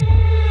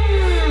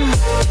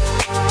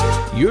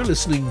You're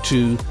listening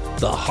to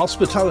the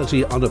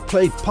Hospitality on a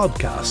Plate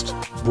podcast,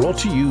 brought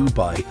to you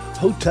by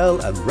Hotel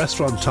and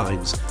Restaurant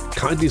Times,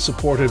 kindly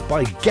supported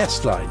by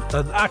Guestline,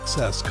 an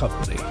Access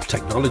company,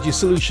 technology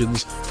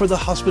solutions for the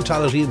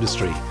hospitality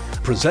industry,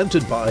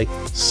 presented by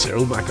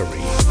Cyril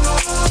McAree.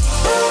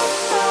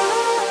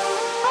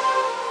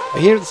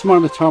 I'm here this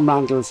morning with Tom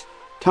Randles.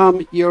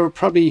 Tom, you're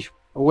probably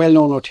a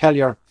well-known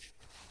hotelier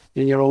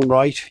in your own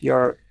right.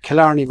 You're a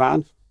Killarney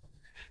man,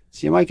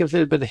 so you might give a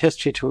little bit of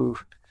history to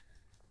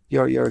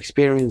your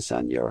experience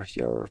and your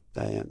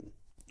I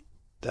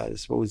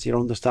suppose your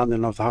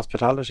understanding of the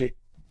hospitality.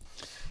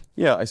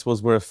 Yeah, I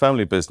suppose we're a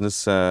family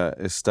business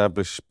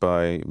established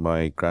by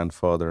my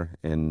grandfather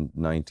in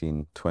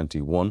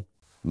 1921.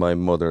 My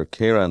mother,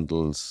 Kay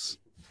Randles,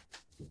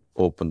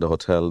 opened the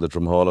hotel, the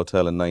Drumhall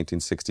Hotel, in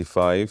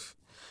 1965,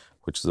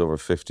 which is over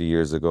 50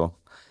 years ago.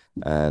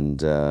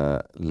 And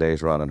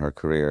later on in her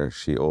career,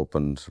 she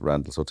opened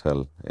Randles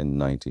Hotel in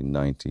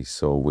 1990.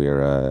 So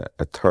we're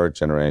a third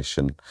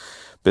generation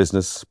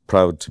business,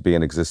 proud to be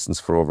in existence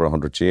for over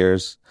 100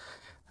 years.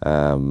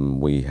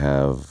 We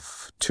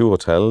have two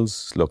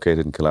hotels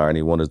located in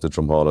Killarney. One is the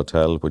Drumhall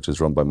Hotel, which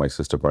is run by my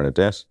sister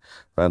Bernadette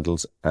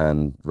Randles,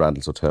 and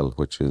Randles Hotel,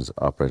 which is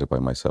operated by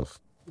myself.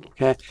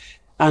 Okay.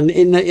 And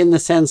in the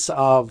sense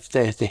of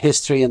the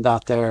history and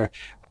that there,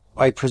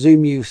 I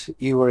presume you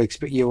were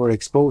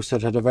exposed to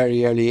it at a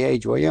very early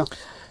age, were you?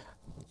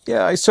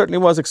 Yeah, I certainly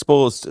was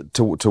exposed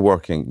to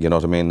working, you know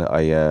what I mean?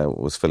 I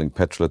was filling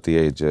petrol at the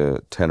age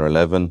of 10 or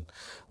 11.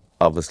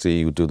 Obviously,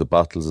 you do the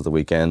bottles at the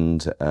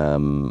weekend,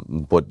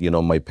 but, you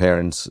know, my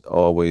parents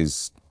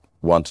always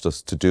wanted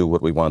us to do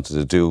what we wanted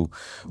to do.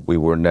 We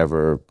were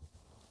never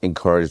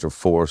encouraged or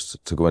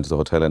forced to go into the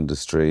hotel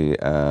industry.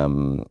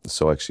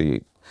 So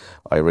actually,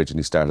 I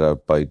originally started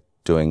out by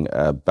doing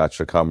a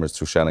Bachelor of Commerce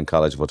through Shannon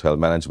College of Hotel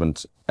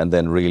Management, and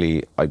then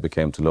really I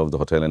became to love the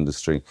hotel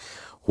industry.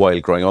 While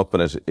growing up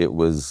in it, it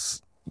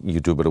was, you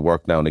do a bit of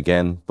work now and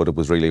again, but it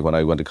was really when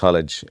I went to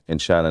college in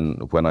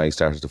Shannon when I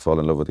started to fall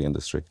in love with the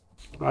industry.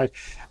 Right.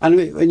 And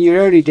in your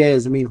early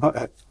days, I mean,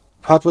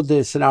 what would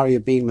the scenario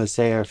been, let's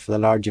say, for the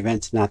large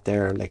events and that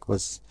there? Like,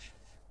 was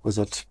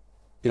it,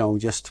 you know,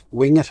 just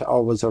wing it,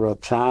 or was there a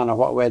plan, or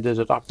what way did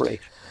it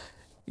operate?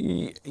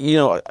 You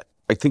know,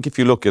 I think if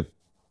you look at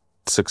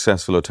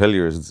successful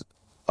hoteliers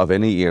of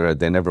any era,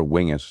 they never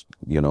wing it.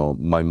 You know,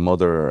 my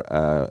mother,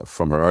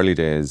 from her early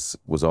days,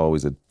 was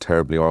always a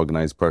terribly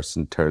organised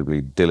person,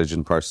 terribly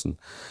diligent person.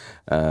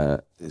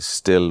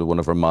 Still, one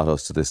of her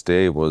mottos to this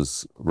day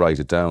was write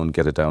it down,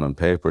 get it down on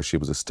paper. She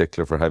was a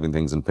stickler for having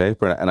things on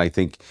paper. And I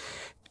think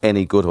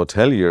any good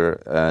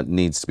hotelier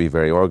needs to be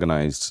very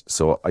organised.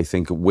 So I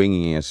think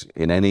winging it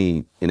in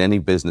any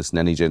business in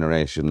any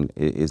generation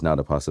is not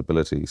a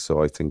possibility.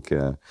 So I think,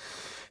 you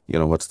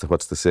know, what's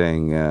the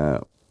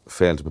saying?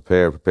 Fail to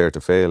prepare, prepare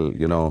to fail,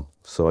 you know.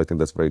 So I think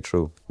that's very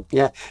true.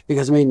 Yeah,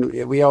 because I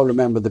mean, we all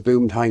remember the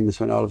boom times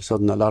when all of a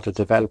sudden a lot of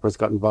developers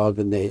got involved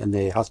in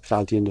the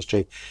hospitality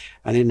industry,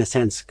 and in a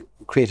sense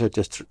created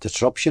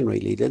disruption,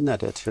 really, didn't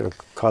it? It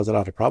caused a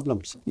lot of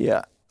problems.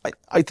 Yeah.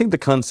 I think the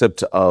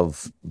concept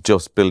of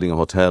just building a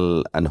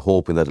hotel and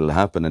hoping that it'll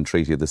happen and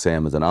treat you the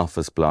same as an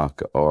office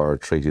block or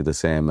treat you the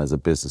same as a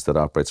business that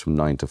operates from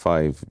 9 to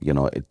 5,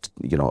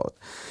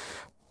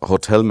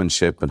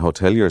 hotelmanship and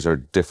hoteliers are a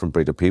different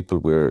breed of people.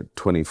 We're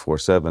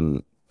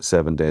 24/7,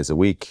 7 days a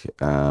week.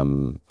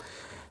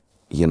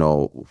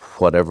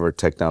 Whatever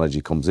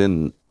technology comes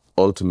in,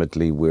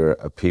 ultimately we're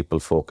a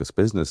people-focused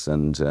business,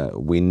 and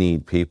we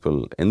need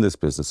people in this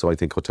business. So I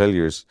think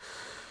hoteliers,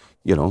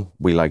 you know,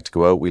 we like to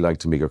go out, we like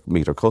to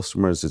meet our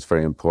customers. It's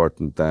very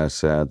important that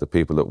the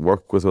people that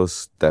work with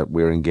us, that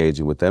we're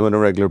engaging with them on a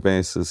regular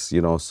basis,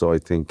 you know. So I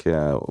think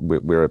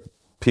we're a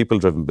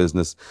people-driven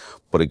business,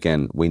 but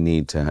again, we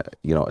need to,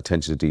 you know,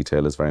 attention to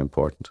detail is very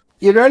important.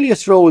 Your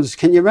earliest roles,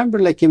 can you remember,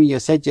 like, you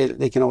said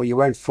you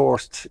weren't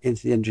forced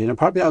into the industry, and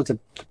probably that was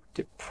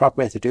the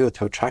proper way to do it,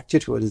 to attract you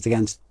to it, is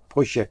against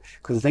push you,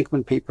 because I think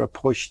when people are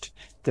pushed,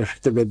 they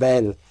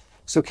rebel.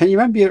 So can you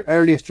remember your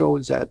earliest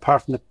roles,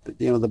 apart from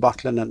the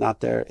bottling and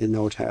that there in the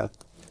hotel?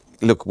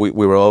 Look, we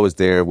were always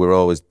there. We were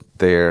always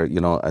there, you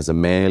know, as a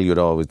male,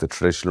 the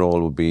traditional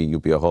role would be,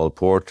 you'd be a hall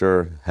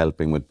porter,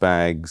 helping with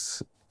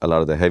bags, a lot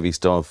of the heavy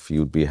stuff.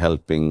 You'd be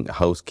helping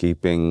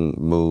housekeeping,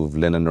 move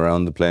linen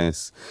around the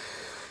place.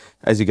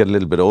 As you get a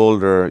little bit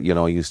older, you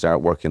know, you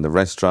start working in the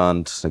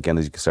restaurant. Again,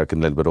 as you start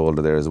getting a little bit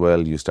older there as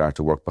well, you start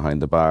to work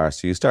behind the bar.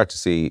 So you start to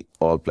see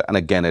and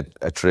again,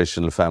 a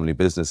traditional family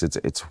business,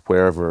 it's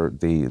wherever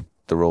the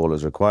role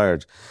is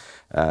required.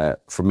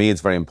 For me, it's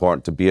very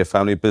important to be a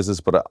family business,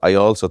 but I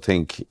also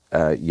think,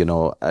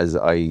 as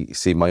I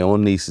see my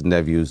own nieces and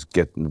nephews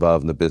get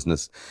involved in the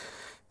business,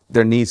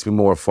 there needs to be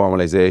more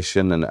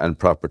formalisation and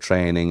proper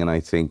training. And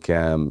I think,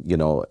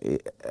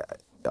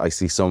 I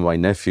see some of my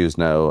nephews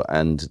now,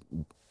 and,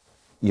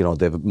 you know,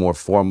 they have more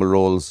formal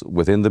roles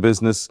within the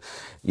business,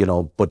 you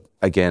know, but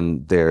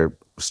again, they're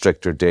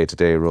stricter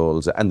day-to-day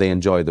roles, and they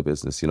enjoy the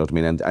business, you know what I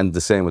mean? And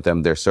the same with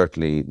them, they're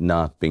certainly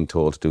not being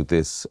told to do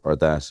this or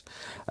that.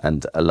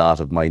 And a lot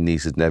of my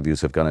nieces and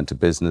nephews have gone into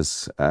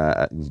business.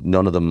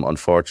 None of them,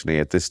 unfortunately,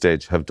 at this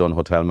stage have done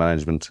hotel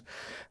management.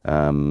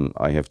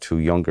 I have two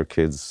younger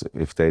kids.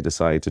 If they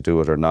decide to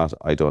do it or not,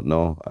 I don't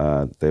know.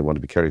 They want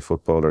to be Kerry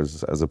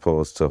footballers as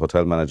opposed to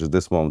hotel managers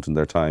this moment in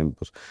their time,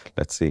 but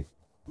let's see.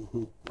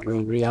 Mm-hmm.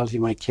 Well, reality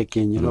might kick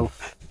in, you know.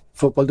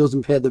 Football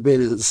doesn't pay the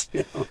bills.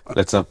 You know?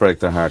 Let's not break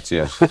their hearts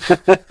yet.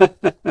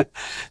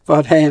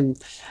 But, you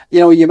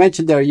know, you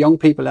mentioned there are young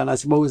people, and I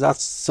suppose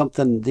that's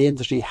something the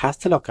industry has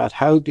to look at.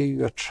 How do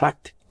you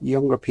attract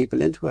younger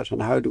people into it,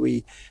 and how do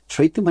we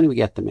treat them when we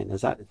get them in?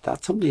 Is that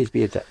something needs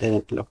to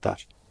be looked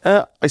at?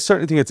 I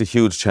certainly think it's a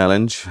huge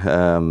challenge.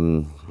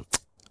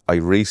 I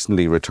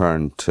recently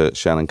returned to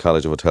Shannon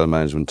College of Hotel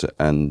Management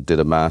and did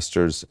a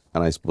Master's,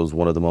 and I suppose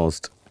one of the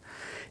most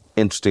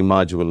interesting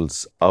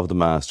modules of the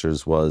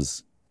Master's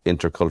was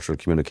intercultural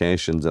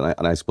communications,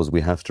 and I suppose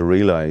we have to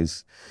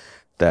realise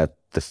that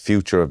the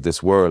future of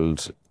this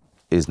world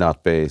is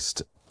not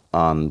based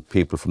on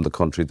people from the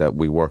country that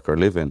we work or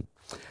live in.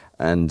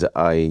 And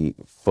I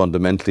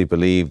fundamentally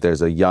believe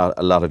there's a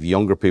lot of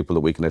younger people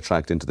that we can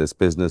attract into this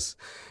business.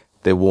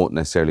 They won't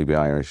necessarily be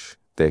Irish.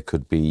 They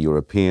could be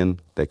European,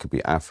 they could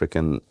be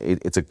African.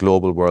 It's a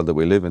global world that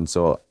we live in.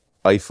 So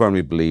I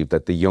firmly believe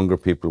that the younger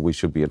people we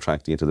should be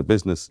attracting into the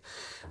business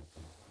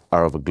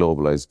are of a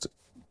globalised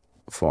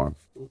form.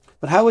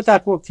 But how would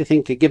that work, do you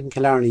think? Given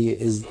Killarney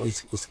is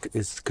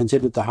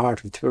considered the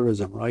heart of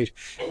tourism, right?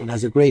 And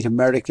has a great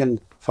American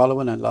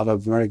following and a lot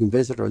of American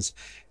visitors.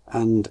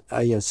 And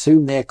I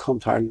assume they come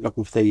to Ireland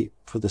looking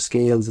for the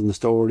scales and the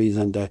stories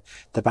and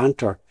the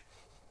banter.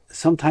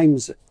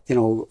 Sometimes, you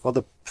know,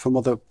 people from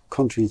other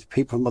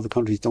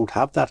countries don't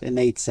have that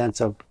innate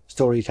sense of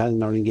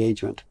storytelling or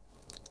engagement.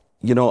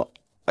 You know,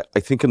 I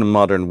think in a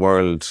modern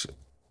world,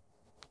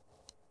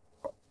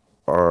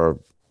 or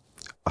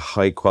a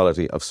high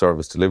quality of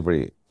service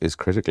delivery is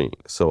critical.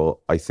 So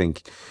I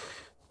think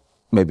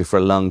maybe for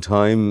a long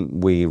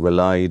time we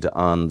relied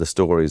on the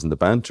stories and the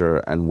banter,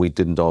 and we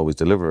didn't always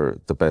deliver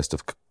the best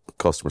of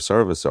customer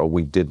service, or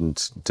we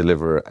didn't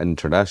deliver an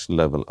international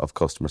level of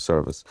customer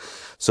service.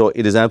 So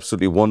it is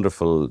absolutely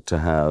wonderful to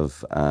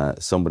have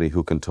somebody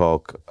who can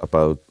talk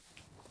about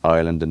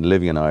Ireland and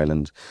living in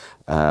Ireland,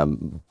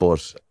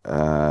 but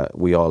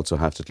we also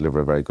have to deliver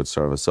a very good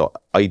service. So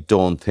I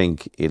don't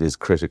think it is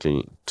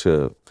critical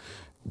to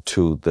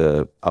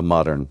a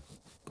modern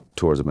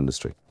tourism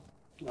industry.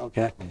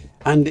 Okay,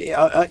 and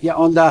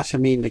on that, I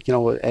mean, like,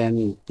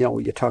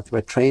 you talked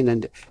about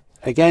training.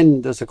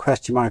 Again, there's a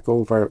question mark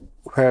over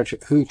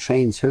who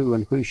trains who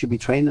and who should be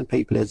training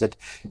people.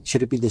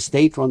 Should it be the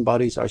state-run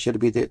bodies, or should it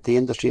be the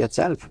industry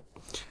itself?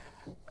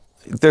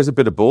 There's a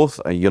bit of both.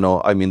 I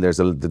mean,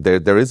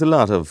 there is a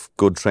lot of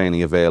good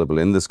training available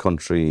in this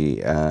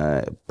country,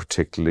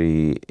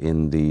 particularly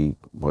in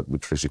what we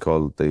traditionally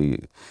call the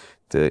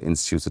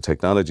Institutes of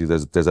Technology.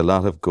 There's a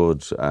lot of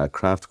good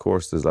craft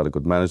courses, there's a lot of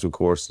good management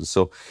courses.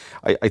 So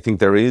I think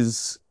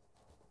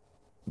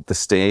the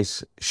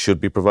state should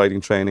be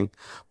providing training,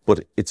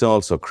 but it's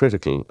also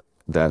critical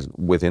that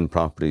within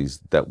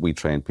properties that we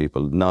train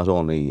people, not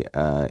only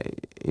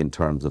in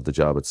terms of the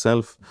job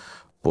itself,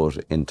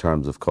 but in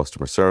terms of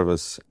customer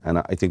service. And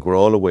I think we're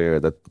all aware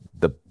that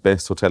the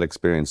best hotel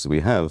experiences we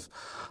have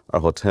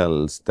are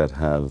hotels that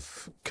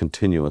have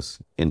continuous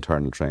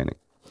internal training.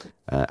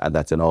 And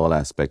that's in all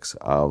aspects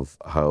of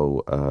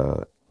how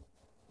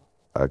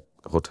a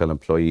hotel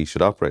employee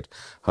should operate,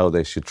 how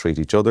they should treat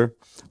each other,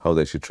 how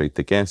they should treat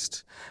the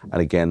guest,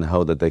 and again,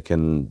 how that they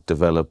can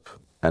develop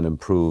and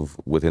improve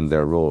within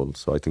their role.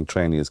 So I think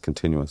training is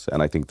continuous,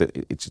 and I think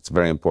that it's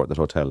very important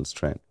that hotels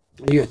train.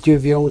 Do you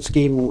have your own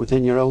scheme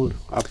within your own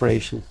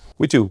operation?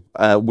 We do.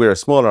 We're a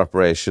smaller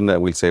operation.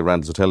 We'll say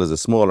Randles Hotel is a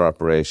smaller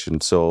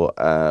operation. So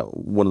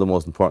one of the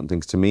most important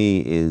things to me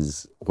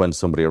is when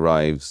somebody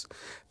arrives,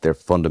 their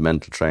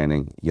fundamental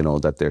training,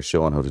 that they're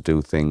shown how to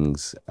do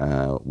things.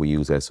 We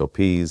use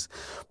SOPs.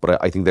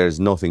 But I think there's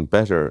nothing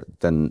better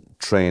than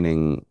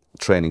training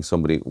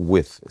somebody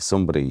with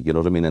somebody, you know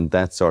what I mean? And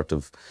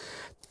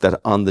that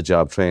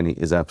on-the-job training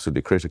is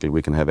absolutely critical.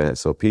 We can have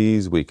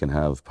SOPs, we can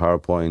have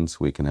PowerPoints,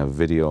 we can have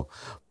video,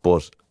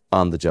 but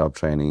on-the-job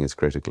training is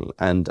critical,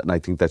 and I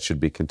think that should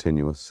be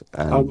continuous.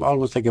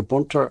 Almost like a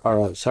bunter,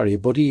 or a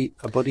buddy.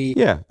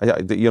 Yeah,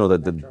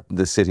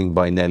 the sitting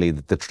by Nelly,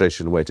 the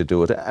traditional way to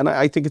do it, and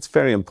I think it's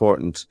very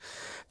important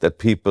that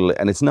people,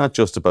 and it's not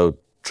just about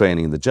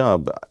training the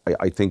job.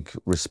 I think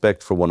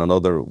respect for one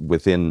another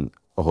within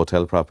a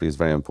hotel property is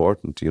very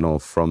important.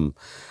 From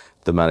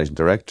the managing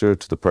director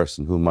to the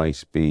person who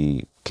might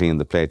be cleaning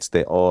the plates,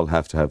 they all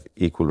have to have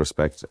equal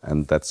respect,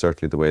 and that's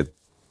certainly the way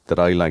that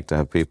I like to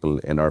have people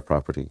in our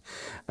property.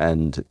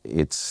 And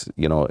it's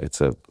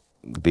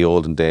the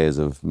olden days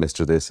of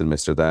Mr. This and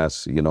Mr. That,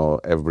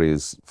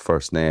 everybody's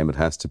first name it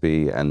has to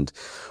be, and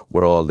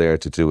we're all there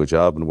to do a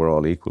job and we're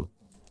all equal.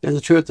 There's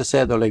a truth to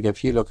say though, like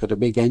if you look at a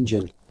big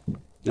engine,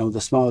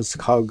 the smallest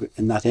cog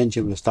in that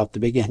engine will stop the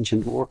big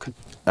engine working.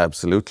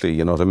 Absolutely,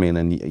 you know what I mean.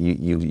 And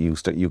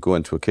you go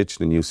into a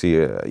kitchen and you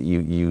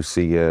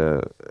see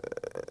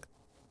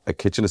a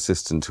kitchen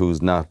assistant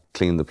who's not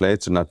cleaning the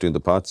plates or not doing the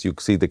pots. You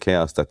see the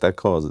chaos that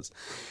causes.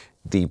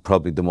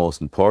 Probably the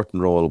most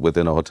important role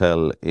within a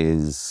hotel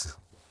is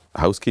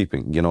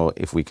housekeeping.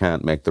 If we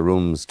can't make the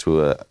rooms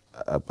to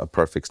a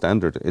perfect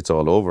standard, it's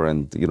all over.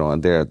 And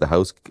and they're the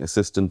house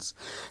assistants,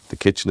 the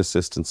kitchen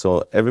assistants.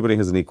 So everybody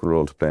has an equal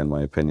role to play, in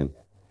my opinion.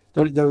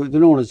 They're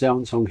known as the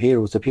unsung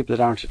heroes, the people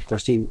that aren't,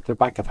 they're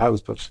back of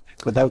house, but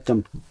without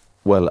them.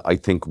 Well, I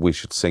think we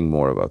should sing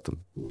more about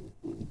them.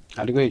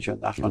 I'd agree with you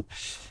on that one.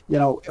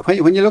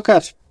 When you look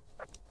at,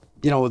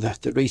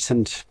 the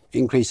recent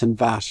increase in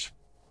VAT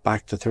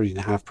back to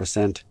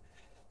 30.5%,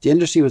 the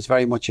industry was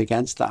very much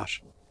against that.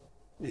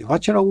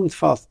 What's your own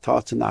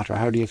thoughts on that, or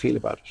how do you feel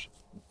about it?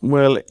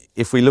 Well,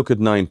 if we look at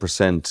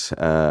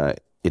 9%,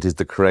 it is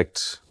the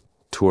correct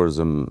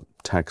tourism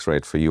tax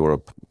rate for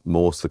Europe.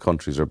 Most of the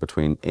countries are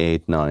between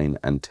 8, 9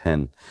 and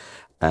 10.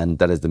 And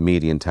that is the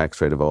median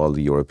tax rate of all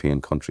the European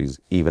countries,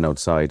 even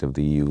outside of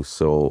the EU.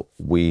 So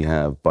we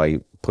have, by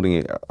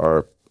putting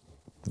our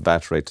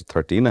VAT rate to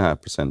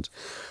 13.5%,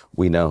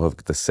 we now have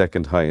the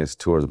second highest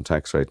tourism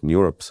tax rate in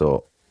Europe.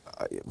 So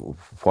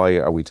why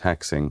are we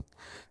taxing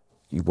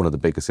one of the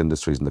biggest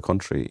industries in the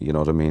country? You know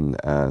what I mean?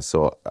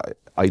 So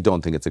I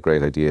don't think it's a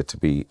great idea to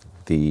be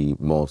the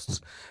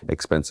most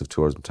expensive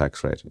tourism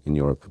tax rate in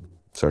Europe.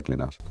 Certainly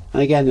not.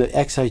 And again, with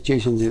excise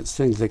duties and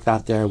things like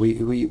that there,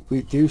 we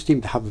do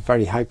seem to have a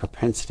very high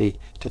propensity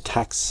to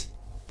tax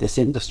this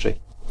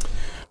industry.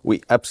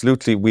 We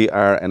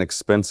are an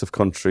expensive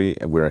country,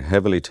 and we're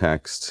heavily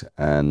taxed,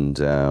 and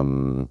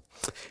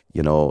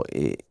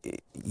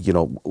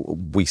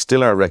we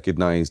still are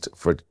recognised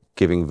for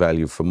giving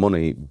value for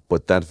money,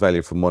 but that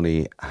value for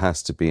money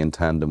has to be in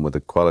tandem with a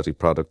quality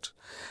product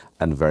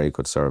and very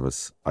good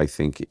service. I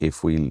think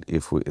if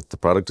the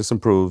product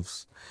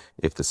disimproves,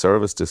 if the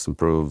service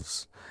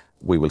disimproves,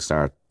 we will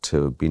start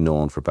to be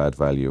known for bad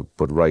value.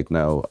 But right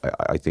now,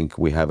 I think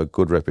we have a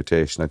good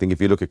reputation. I think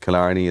if you look at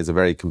Killarney, it's a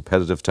very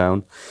competitive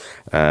town.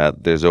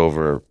 There's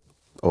over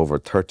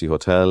 30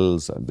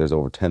 hotels. There's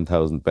over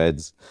 10,000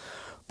 beds.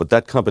 But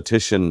that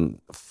competition,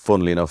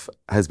 funnily enough,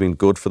 has been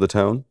good for the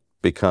town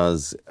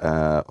because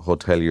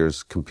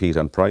hoteliers compete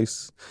on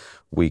price.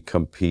 We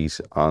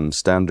compete on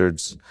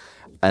standards.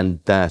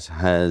 And that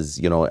has,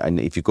 and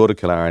if you go to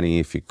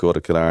Killarney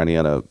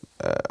on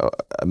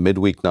a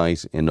midweek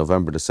night in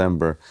November,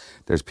 December,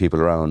 there's people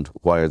around.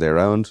 Why are they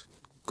around?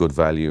 Good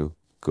value,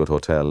 good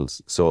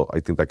hotels. So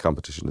I think that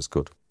competition is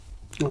good.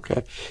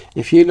 Okay.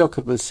 If you look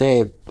at, we'll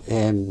say,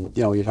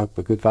 you talk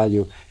about good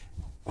value.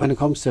 When it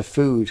comes to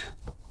food,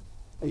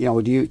 do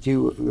you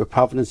your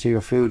provenance of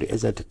your food,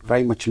 is it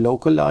very much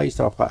localised,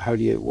 or how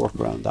do you work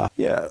around that?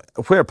 Yeah,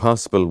 where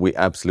possible, we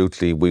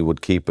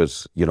would keep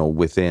it,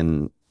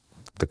 within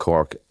the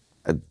Cork,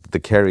 the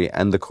Kerry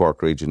and the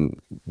Cork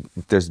region.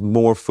 There's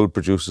more food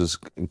producers.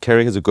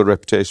 Kerry has a good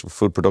reputation for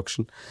food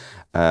production.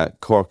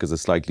 Cork has a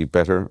slightly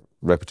better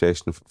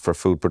reputation for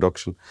food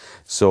production.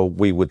 So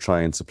we would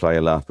try and supply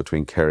a lot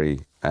between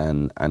Kerry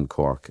and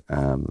Cork.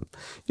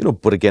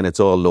 But again, it's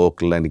all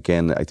local. And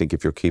again, I think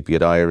if you're keeping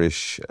it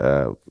Irish,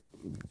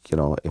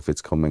 if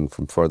it's coming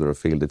from further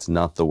afield, it's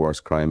not the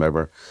worst crime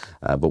ever.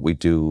 But we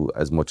do,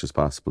 as much as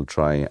possible,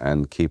 try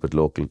and keep it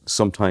local.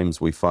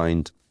 Sometimes we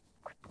find,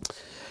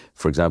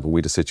 for example, we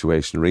had a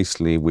situation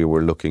recently, we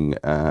were looking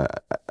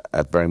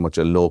at very much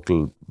a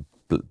local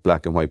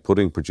black and white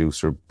pudding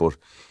producer, but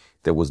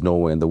there was no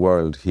way in the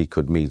world he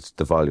could meet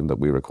the volume that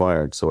we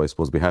required. So I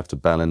suppose we have to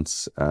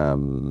balance,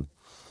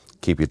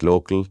 keep it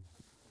local,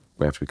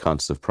 we have to be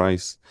conscious of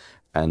price,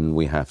 and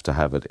we have to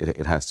have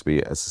it has to be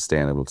a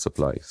sustainable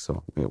supply.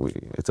 So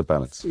it's a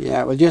balance.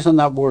 Yeah, well, just on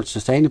that word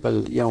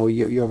sustainable,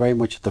 you're very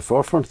much at the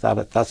forefront of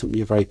that. That's something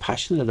you're very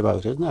passionate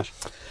about, isn't it?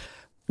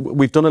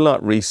 We've done a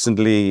lot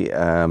recently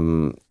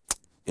in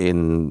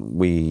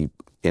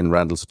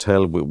Randles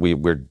Hotel.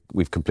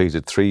 We've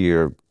completed a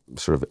 3-year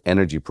sort of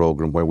energy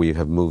program where we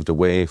have moved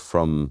away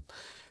from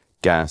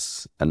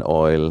gas and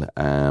oil,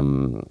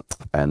 and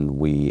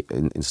we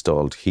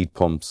installed heat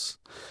pumps.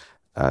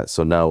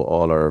 So now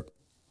all our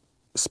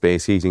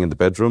space heating in the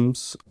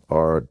bedrooms,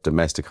 or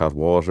domestic hot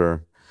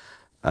water,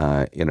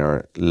 in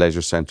our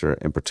leisure centre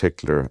in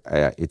particular,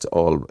 it's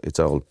all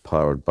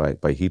powered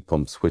by heat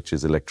pumps, which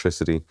is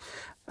electricity.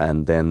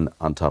 And then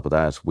on top of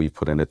that, we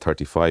put in a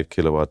 35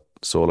 kilowatt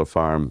solar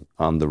farm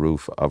on the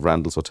roof of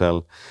Randles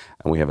Hotel,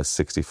 and we have a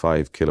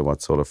 65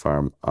 kilowatt solar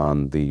farm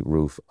on the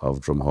roof of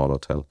Drumhall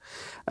Hotel.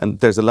 And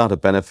there's a lot of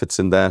benefits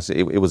in that.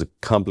 It was a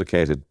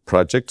complicated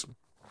project.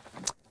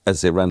 As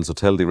I say, Randles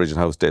Hotel, the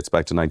original house, dates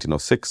back to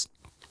 1906.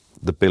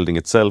 The building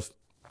itself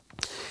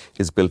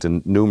is built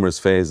in numerous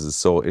phases,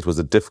 so it was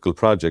a difficult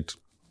project.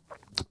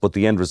 But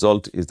the end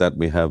result is that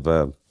we have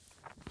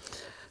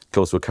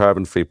close to a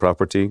carbon-free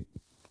property.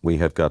 We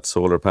have got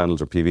solar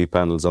panels or PV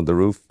panels on the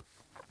roof,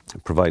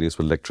 providing us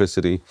with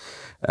electricity.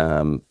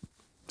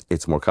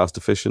 It's more cost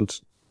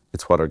efficient.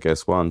 It's what our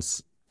guest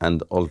wants.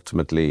 and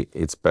ultimately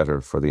it's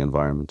better for the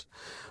environment.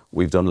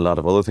 We've done a lot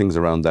of other things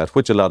around that,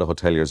 which a lot of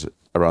hoteliers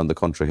around the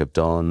country have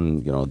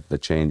done. You know, the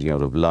changing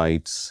out of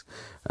lights,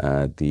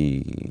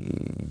 the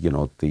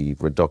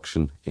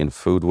reduction in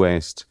food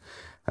waste.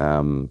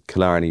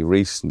 Killarney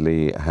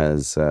recently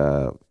has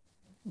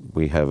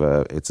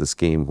it's a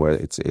scheme where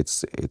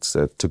it's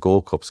a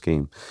to-go cup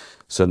scheme.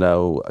 So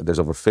now there's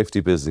over 50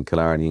 businesses in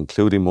Killarney,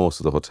 including most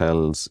of the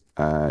hotels.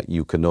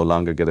 You can no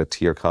longer get a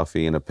tea or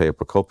coffee in a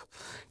paper cup.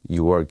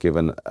 You are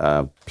given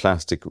a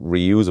plastic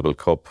reusable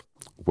cup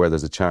where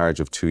there's a charge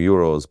of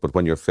 €2. But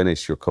when you're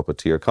finished your cup of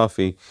tea or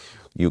coffee,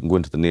 you can go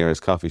into the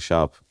nearest coffee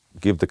shop,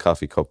 give the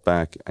coffee cup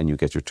back, and you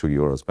get your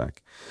 €2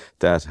 back.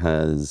 That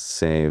has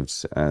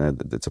saved,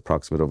 it's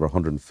approximately over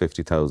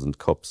 150,000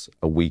 cups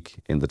a week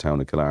in the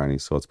town of Killarney.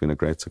 So it's been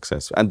a great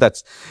success. And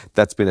that's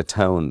been a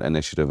town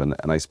initiative.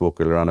 And I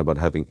spoke earlier on about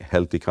having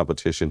healthy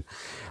competition.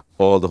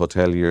 All the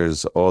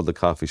hoteliers, all the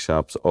coffee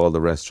shops, all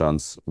the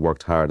restaurants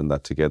worked hard on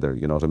that together,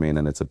 you know what I mean?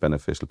 And it's a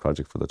beneficial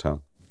project for the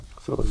town.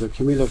 So the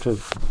cumulative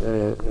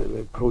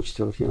approach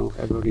to it, you know,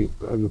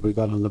 everybody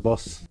got on the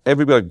bus.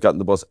 Everybody got on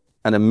the bus,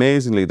 and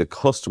amazingly, the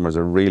customers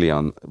are really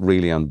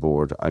on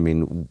board. I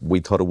mean, we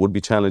thought it would be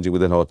challenging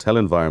within a hotel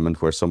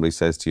environment where somebody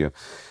says to you,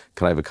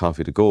 "Can I have a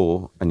coffee to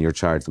go?" and you're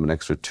charging them an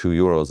extra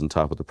 €2 on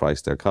top of the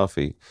price of their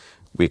coffee.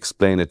 We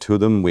explain it to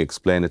them. We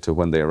explain it to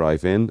when they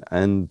arrive in,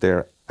 and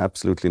they're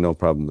absolutely no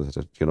problem with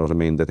it. You know what I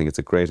mean? They think it's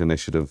a great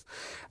initiative.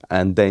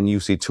 And then you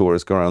see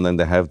tourists go around and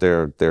they have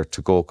their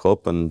to-go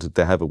cup and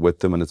they have it with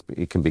them, and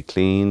it can be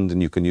cleaned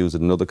and you can use it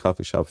in another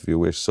coffee shop if you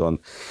wish. So,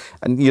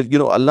 and you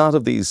know, a lot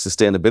of these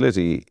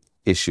sustainability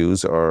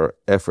issues or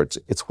efforts,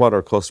 it's what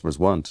our customers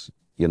want.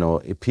 You know,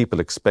 people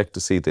expect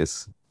to see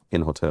this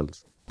in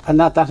hotels. And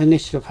that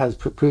initiative has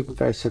proven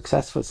very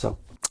successful, so.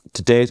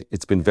 To date,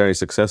 it's been very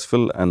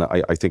successful, and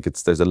I think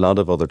there's a lot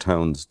of other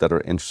towns that are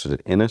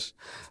interested in it,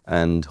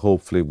 and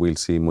hopefully we'll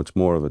see much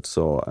more of it.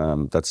 So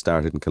that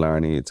started in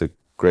Killarney. It's a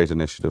great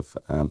initiative.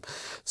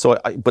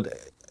 But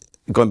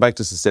going back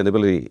to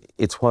sustainability,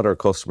 it's what our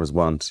customers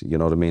want. You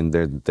know what I mean?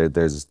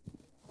 There's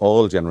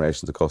all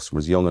generations of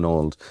customers, young and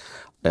old.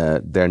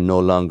 They're no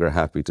longer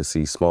happy to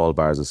see small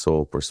bars of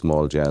soap or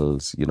small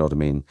gels, you know what I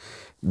mean?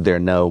 They're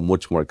now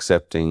much more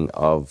accepting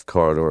of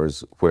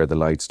corridors where the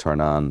lights turn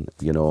on,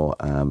 you know.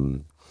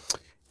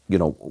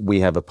 We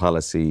have a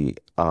policy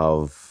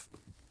of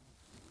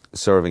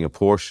serving a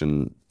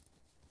portion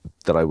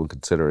that I would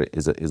consider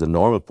is a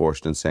normal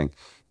portion, and saying,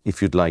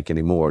 if you'd like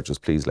any more,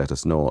 just please let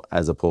us know,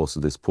 as opposed to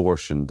this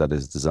portion that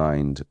is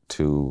designed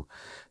to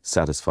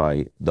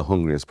satisfy the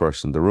hungriest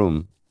person in the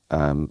room.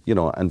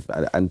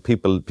 And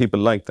people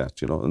like that,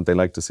 you know, and they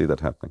like to see that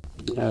happening.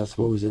 Yeah, I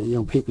suppose, you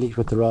know, people eat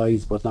with their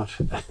eyes, but not,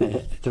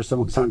 their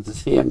stomachs aren't the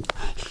same,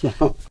 you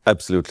know.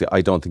 Absolutely.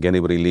 I don't think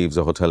anybody leaves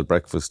a hotel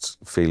breakfast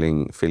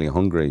feeling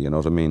hungry, you know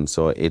what I mean?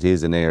 So it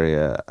is an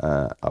area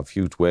of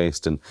huge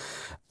waste, and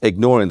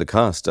ignoring the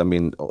cost. I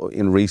mean,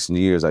 in recent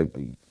years,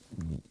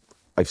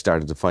 I've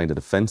started to find it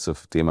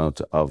offensive, the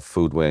amount of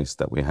food waste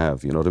that we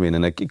have, you know what I mean?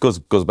 And it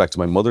goes back to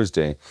my mother's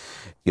day,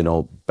 you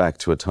know, back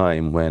to a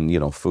time when, you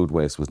know, food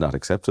waste was not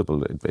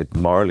acceptable. It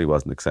morally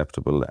wasn't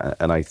acceptable.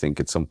 And I think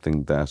it's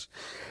something that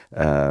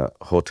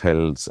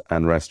hotels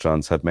and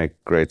restaurants have made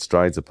great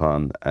strides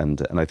upon.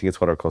 And I think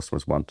it's what our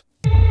customers want.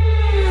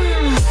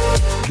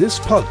 This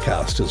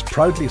podcast is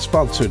proudly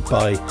sponsored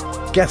by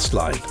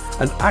Guestline,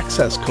 an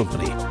access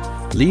company,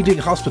 leading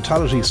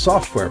hospitality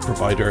software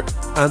provider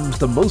and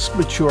the most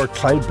mature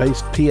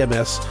cloud-based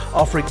PMS,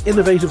 offering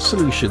innovative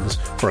solutions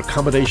for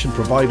accommodation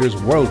providers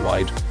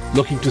worldwide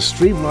looking to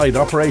streamline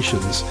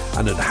operations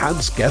and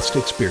enhance guest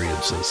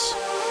experiences.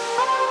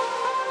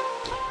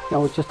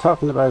 Now, we're just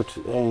talking about,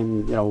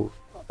 you know,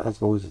 I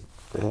suppose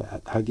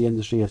how the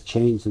industry has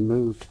changed and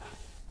moved.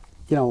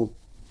 You know,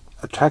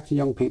 attracting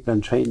young people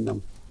and training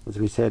them, as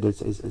we said,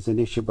 is an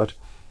issue. But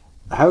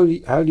how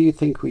do you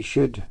think we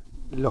should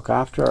look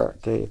after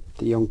the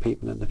young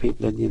people and the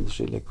people in the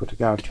industry, like with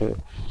regard to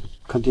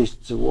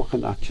conditions of work,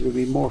 and actually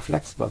be more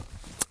flexible?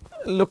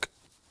 Look,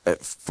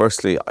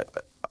 firstly,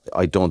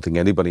 I don't think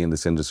anybody in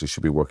this industry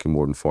should be working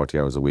more than 40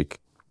 hours a week.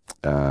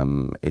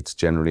 It's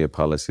generally a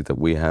policy that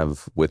we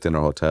have within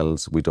our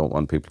hotels. We don't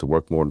want people to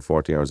work more than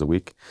 40 hours a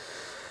week.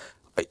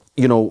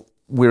 You know,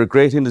 we're a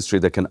great industry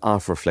that can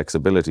offer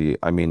flexibility.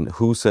 I mean,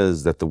 who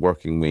says that the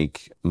working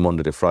week,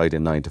 Monday to Friday,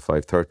 9 to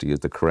 5:30, is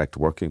the correct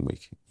working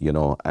week? You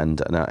know,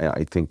 and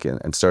I think,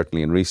 and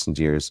certainly in recent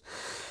years,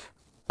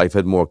 I've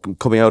had more,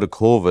 coming out of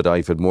COVID,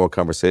 I've had more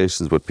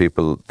conversations with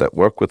people that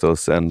work with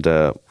us, and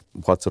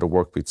what sort of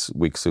work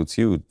week suits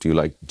you? Do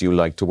you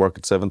like to work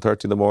at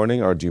 7:30 in the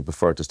morning, or do you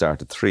prefer to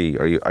start at 3?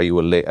 Are you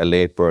a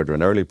late bird or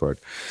an early bird?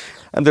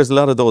 And there's a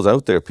lot of those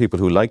out there, people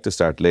who like to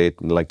start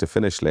late and like to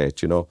finish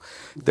late, you know.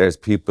 There's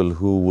people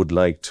who would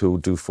like to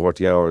do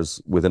 40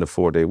 hours within a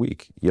 4-day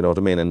week, you know what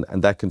I mean?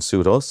 And that can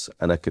suit us,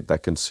 and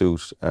that can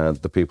suit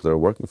the people that are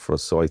working for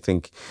us. So I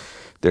think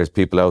there's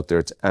people out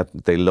there,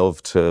 they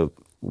love to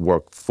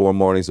work 4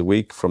 mornings a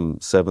week from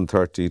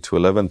 7:30 to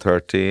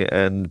 11:30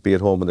 and be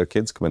at home when their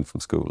kids come in from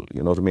school.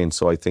 You know what I mean?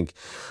 So I think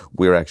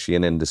we're actually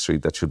an industry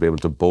that should be able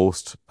to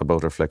boast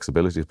about our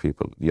flexibility to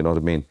people. You know what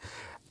I mean?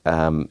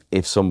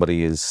 If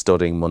somebody is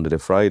studying Monday to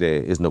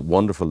Friday, isn't it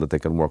wonderful that they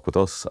can work with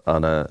us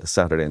on a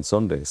Saturday and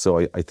Sunday? So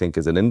I think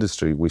as an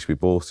industry, we should be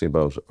boasting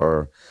about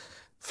our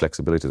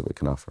flexibility that we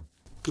can offer.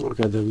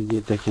 Okay,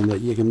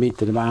 you can meet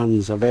the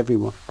demands of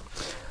everyone.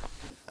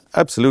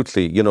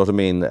 Absolutely, you know what I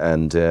mean?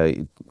 And,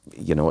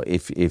 you know,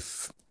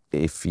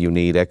 if you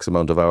need X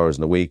amount of hours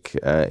in a week,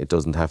 it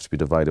doesn't have to be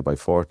divided by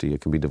 40. It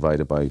can be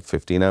divided by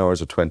 15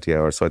 hours or 20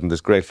 hours. So I think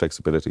there's great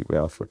flexibility we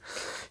offer.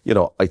 You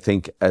know, I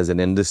think as an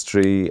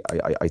industry,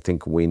 I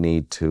think we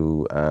need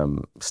to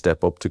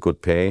step up to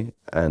good pay.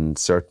 And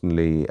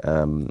certainly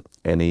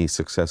any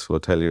successful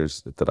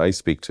hoteliers that I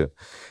speak to,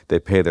 they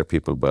pay their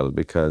people well,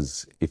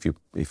 because if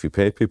you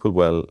pay people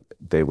well,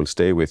 they will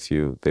stay with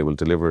you, they will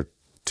deliver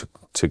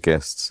to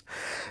guests.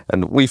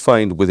 And we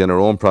find within our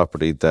own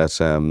property that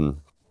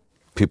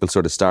people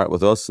sort of start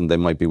with us and they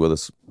might be with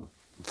us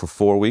for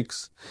 4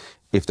 weeks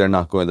if they're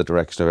not going the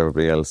direction of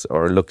everybody else.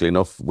 Or luckily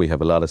enough, we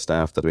have a lot of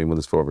staff that have been with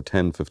us for over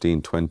 10,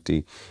 15,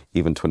 20,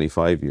 even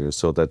 25 years,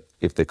 so that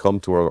if they come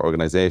to our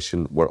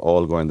organisation, we're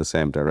all going the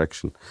same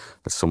direction.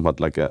 It's somewhat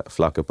like a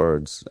flock of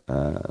birds.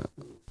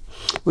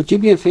 Would you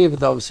be in favour,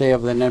 though, say,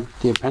 of the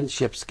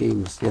apprenticeship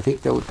schemes? Do you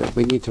think that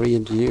we need to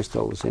reintroduce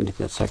those into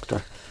the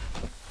sector?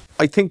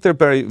 I think they're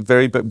very,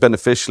 very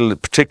beneficial,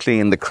 particularly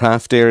in the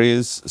craft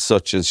areas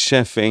such as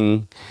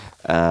chefing,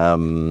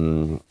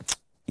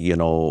 you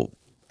know,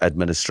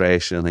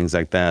 administration and things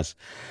like that.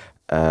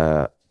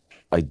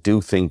 I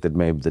do think that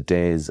maybe the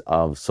days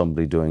of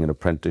somebody doing an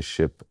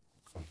apprenticeship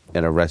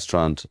in a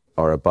restaurant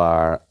or a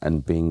bar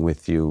and being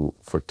with you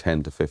for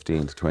 10 to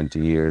 15 to 20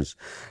 years,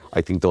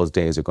 I think those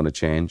days are going to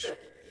change.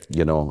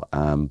 You know,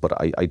 but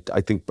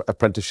I think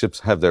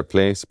apprenticeships have their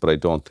place, but I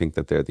don't think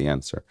that they're the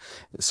answer.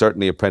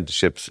 Certainly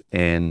apprenticeships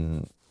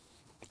in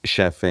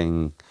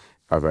chefing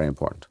are very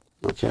important.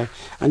 Okay.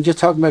 And just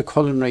talking about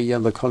culinary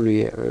and the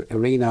culinary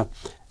arena,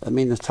 I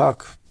mean, there's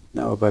talk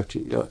now about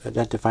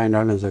identifying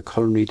Ireland as a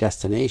culinary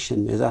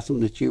destination. Is that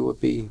something that you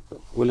would be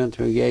willing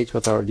to engage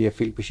with, or do you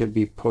feel we should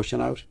be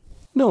pushing out?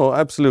 No,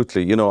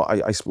 absolutely. You know,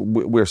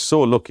 we're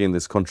so lucky in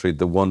this country,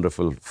 the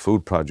wonderful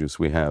food produce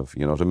we have,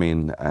 you know what I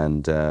mean?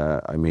 And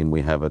I mean,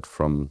 we have it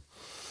from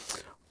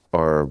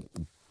our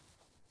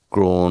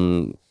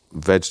grown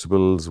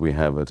vegetables, we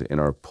have it in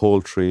our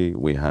poultry,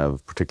 we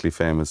have particularly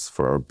famous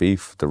for our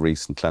beef, the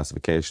recent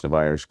classification of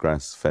Irish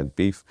grass-fed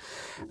beef.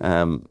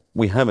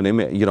 We have an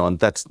image, you know, and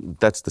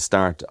that's the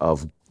start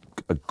of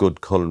a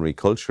good culinary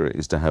culture,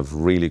 is to have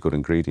really good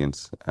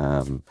ingredients,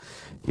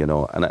 you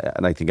know,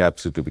 and I think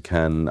absolutely we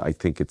can. I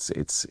think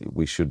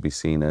we should be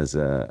seen as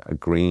a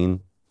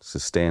green,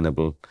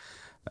 sustainable,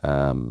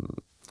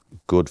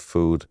 good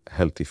food,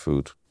 healthy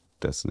food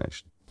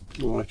destination.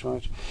 Right.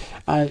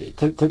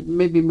 To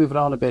maybe move it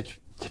on a bit,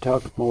 to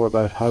talk more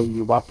about how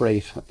you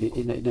operate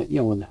in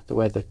you know, in the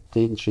way that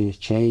the industry has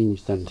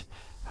changed and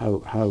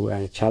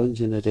how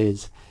challenging it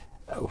is.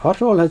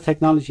 What role has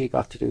technology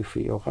got to do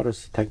for you? What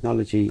has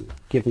technology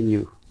given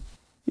you?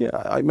 Yeah,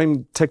 I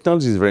mean,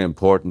 technology is very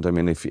important. I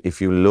mean, if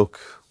you look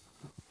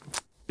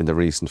in the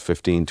recent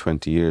 15,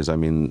 20 years, I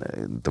mean,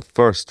 the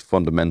first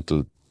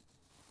fundamental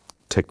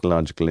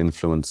technological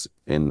influence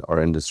in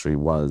our industry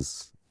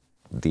was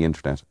the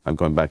internet. I'm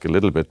going back a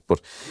little bit, but,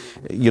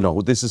 you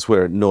know, this is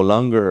where no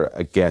longer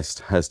a guest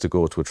has to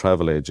go to a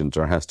travel agent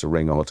or has to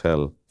ring a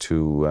hotel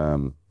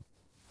to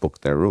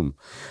book their room.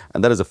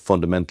 And that is a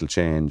fundamental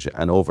change.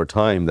 And over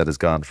time, that has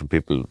gone from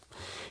people,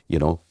 you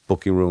know,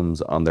 booking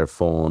rooms on their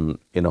phone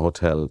in a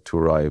hotel to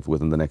arrive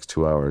within the next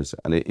 2 hours.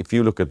 And if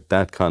you look at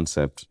that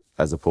concept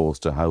as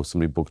opposed to how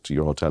somebody booked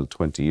your hotel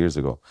 20 years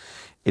ago,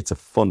 it's a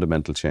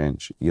fundamental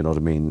change. You know what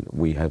I mean?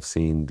 We have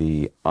seen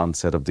the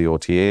onset of the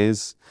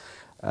OTAs.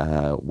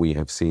 We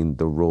have seen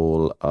the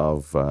role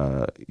of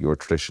your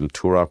traditional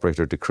tour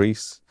operator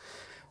decrease,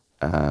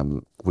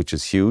 which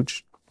is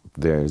huge.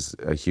 There's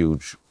a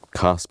huge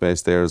cost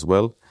base there as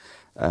well.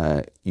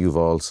 You've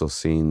also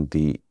seen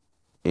the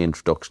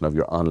introduction of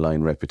your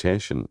online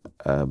reputation.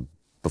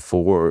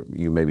 Before,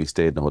 you maybe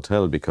stayed in a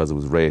hotel because it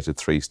was rated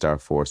 3-star,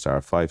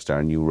 4-star, 5-star,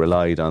 and you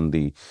relied on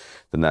the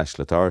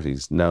national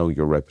authorities. Now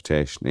your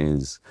reputation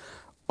is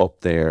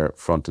up there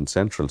front and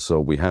central. So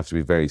we have to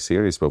be very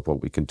serious about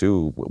what we can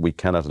do. We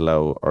cannot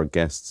allow our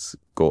guests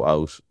go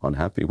out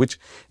unhappy, which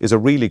is a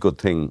really good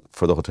thing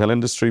for the hotel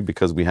industry,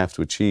 because we have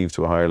to achieve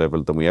to a higher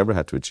level than we ever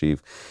had to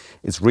achieve.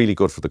 It's really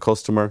good for the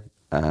customer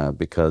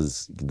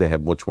because they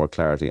have much more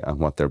clarity on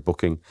what they're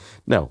booking.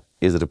 Now,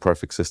 is it a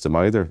perfect system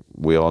either?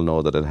 We all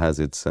know that it has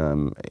its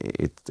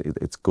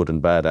good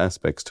and bad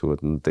aspects to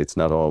it, and it's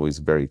not always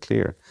very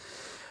clear.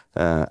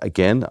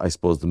 Again, I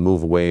suppose the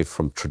move away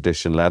from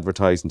traditional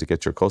advertising to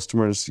get your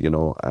customers, you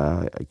know,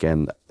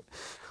 again,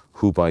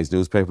 who buys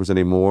newspapers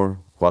anymore?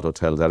 What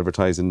hotels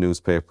advertise in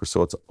newspapers?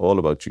 So it's all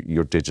about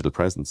your digital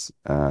presence.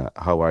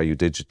 How are you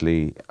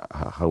digitally?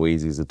 How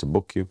easy is it to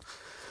book you?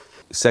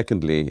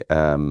 Secondly,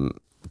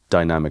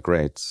 dynamic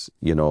rates.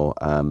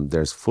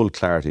 There's full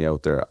clarity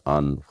out there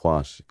on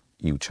what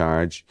you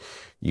charge.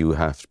 You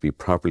have to be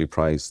properly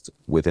priced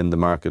within the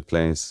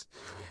marketplace.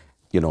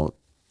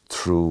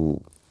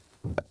 Through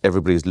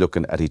everybody's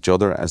looking at each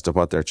other as to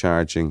what they're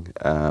charging.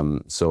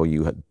 So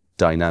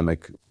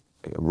dynamic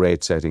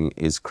rate setting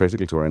is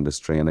critical to our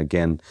industry. And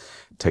again,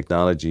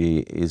 technology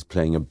is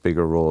playing a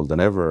bigger role than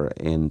ever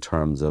in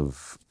terms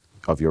of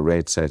your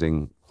rate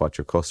setting, what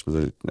your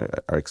customers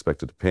are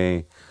expected to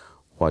pay,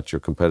 what your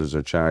competitors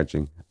are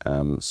charging.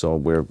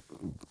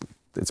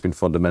 It's been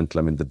fundamental.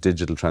 I mean, the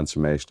digital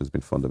transformation has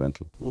been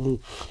fundamental. Mm-hmm.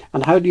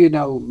 And how do you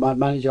now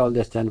manage all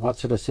this then? What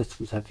sort of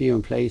systems have you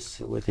in place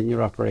within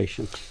your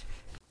operation?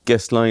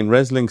 Guestline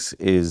Reslinks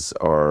is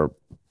our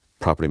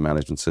property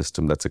management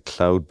system. That's a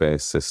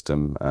cloud-based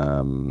system.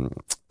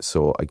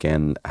 So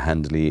again,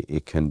 handily,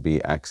 it can be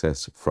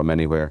accessed from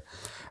anywhere.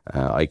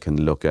 I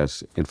can look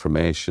at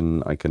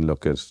information. I can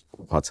look at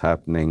what's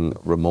happening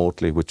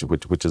remotely,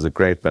 which is a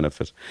great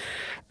benefit.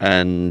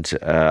 And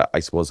I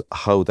suppose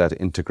how that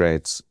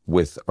integrates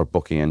with our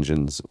booking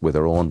engines, with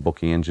our own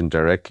booking engine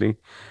directly,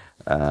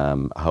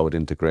 how it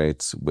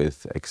integrates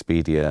with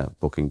Expedia,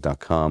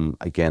 Booking.com.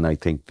 Again, I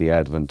think the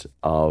advent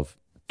of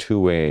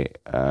two-way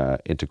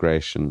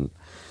integration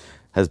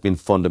has been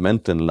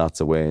fundamental in lots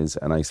of ways,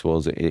 and I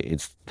suppose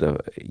it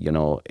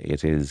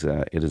is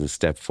a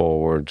step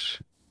forward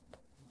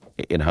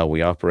in how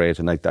we operate.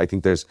 And I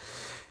think there's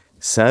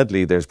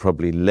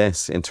probably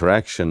less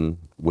interaction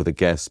with a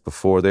guest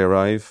before they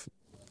arrive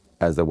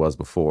as there was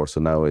before. So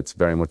now it's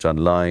very much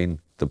online.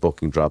 The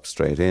booking drops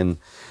straight in,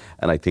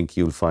 and I think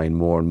you'll find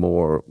more and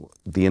more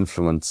the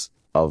influence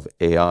of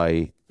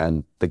AI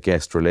and the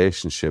guest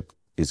relationship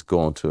is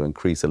going to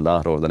increase a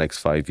lot over the next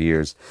 5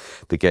 years.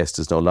 The guest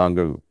is no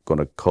longer going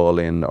to call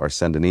in or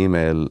send an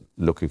email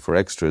looking for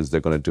extras. They're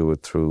going to do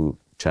it through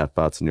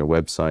chatbots on your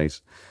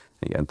website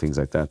and things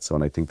like that. So,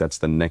 and I think that's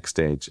the next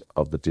stage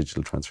of the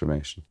digital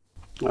transformation.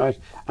 All right.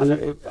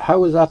 And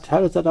how does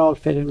that all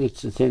fit in with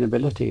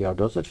sustainability, or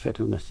does it fit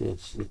in with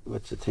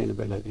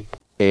sustainability?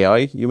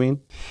 AI, you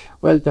mean?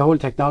 Well, the whole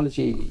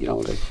technology,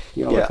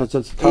 because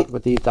it's talked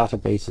about these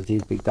databases,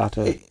 these big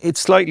data.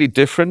 It's slightly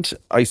different,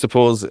 I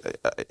suppose,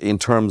 in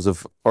terms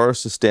of our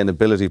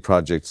sustainability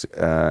projects.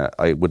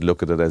 I would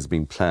look at it as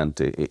being plant.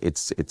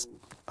 It's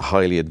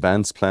highly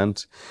advanced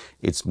plant.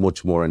 It's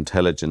much more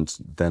intelligent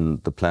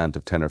than the plant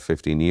of 10 or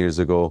 15 years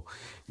ago.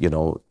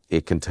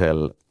 It can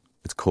tell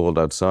it's cold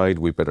outside,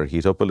 we better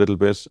heat up a little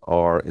bit,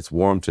 or it's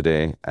warm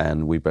today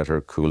and we better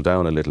cool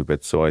down a little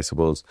bit. So I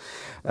suppose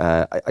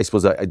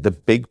the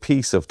big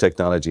piece of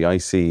technology I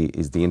see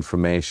is the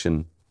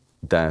information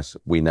that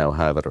we now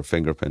have at our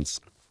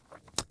fingerprints.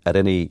 At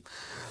any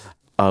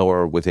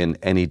hour within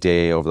any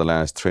day over the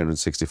last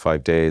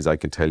 365 days, I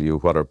can tell you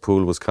what our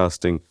pool was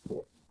costing,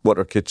 what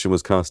our kitchen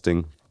was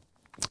costing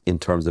in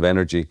terms of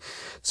energy.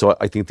 So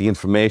I think the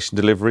information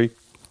delivery,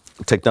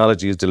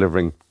 technology is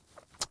delivering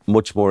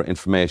much more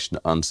information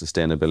on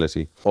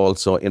sustainability.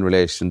 Also, in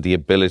relation, the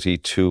ability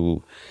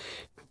to,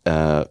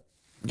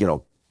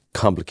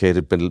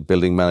 complicated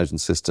building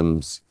management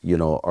systems,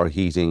 or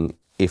heating,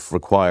 if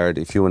required,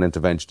 if human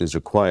intervention is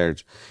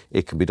required,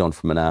 it can be done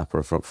from an app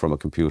or from a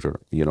computer.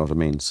 You know what I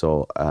mean?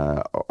 So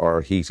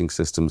our heating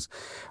systems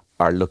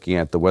are looking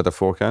at the weather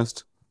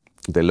forecast.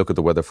 They look at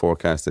the weather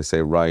forecast, they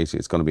say, right,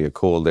 it's going to be a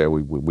cold there,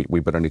 we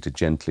better need to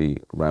gently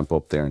ramp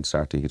up there and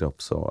start to heat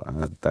up. So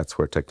that's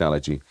where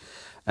technology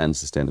and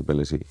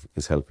sustainability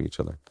is helping each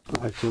other.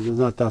 Right, so there's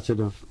not that sort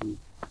of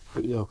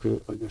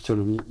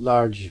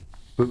large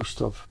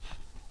boost of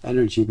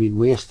energy being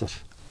wasted.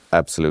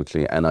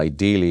 Absolutely, and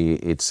ideally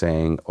it's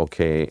saying,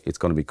 okay, it's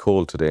going to be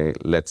cold today,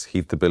 let's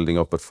heat the building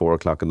up at 4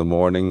 o'clock in the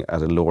morning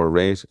at a lower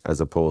rate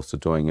as opposed to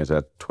doing it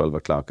at 12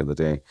 o'clock in the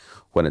day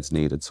when it's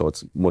needed. So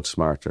it's much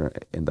smarter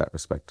in that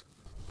respect.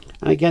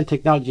 And again,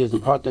 technology is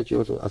important that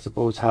you, I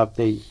suppose, have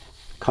the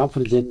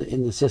confidence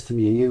in the system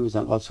you use,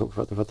 and also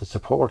for the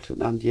support.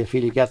 And do you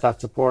feel you get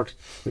that support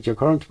with your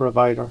current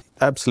provider?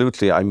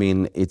 Absolutely. I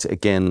mean, it's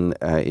again,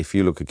 if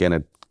you look again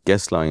at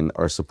Guestline,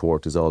 our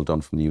support is all done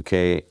from the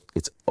UK.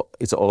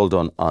 It's all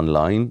done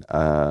online.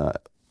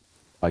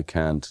 I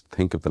can't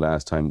think of the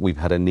last time we've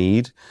had a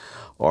need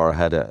or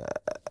had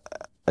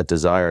a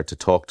desire to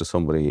talk to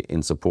somebody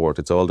in support.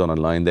 It's all done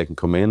online. They can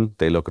come in,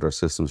 they look at our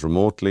systems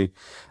remotely.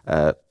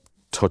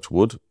 Touch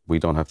wood, we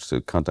don't have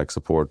to contact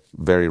support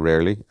very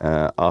rarely.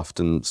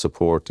 Often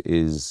support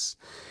is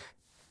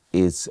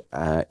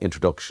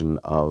introduction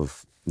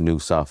of new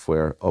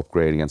software,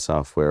 upgrading and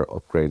software,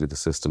 upgraded the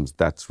systems.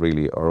 That's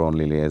really our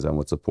only liaison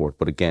with support.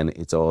 But again,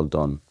 it's all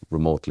done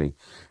remotely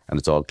and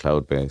it's all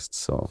cloud-based.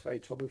 So it's very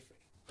trouble-free.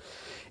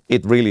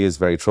 It really is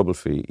very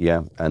trouble-free,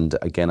 yeah. And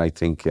again, I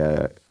think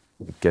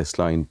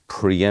Guestline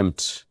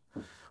preempt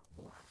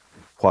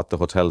what the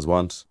hotels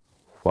want,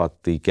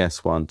 what the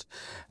guests want,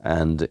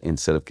 and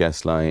instead of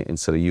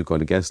you going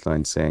to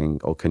Guestline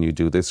saying, oh, can you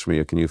do this for me,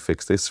 or can you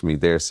fix this for me,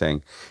 they're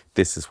saying,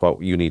 this is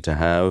what you need to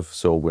have,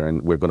 so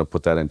we're going to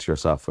put that into your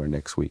software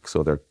next week.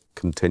 So they're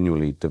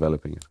continually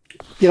developing it.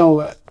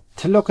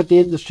 to look at the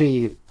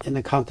industry in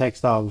the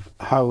context of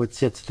how it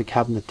sits at the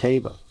cabinet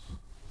table,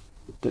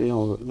 you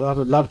know, a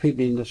lot of people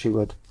in the industry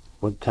would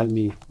tell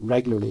me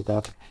regularly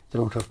that they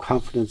don't have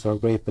confidence or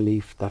great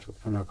belief that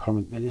in our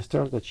current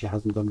minister, that she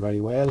hasn't done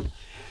very well,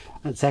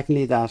 and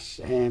secondly that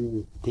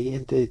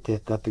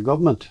that the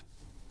government,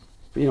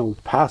 you know,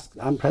 past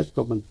and present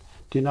government,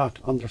 do not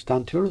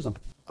understand tourism.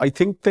 I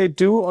think they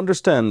do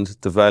understand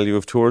the value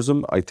of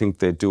tourism. I think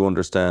they do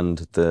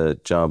understand the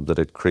job that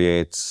it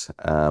creates.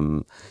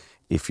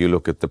 If you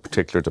look at the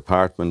particular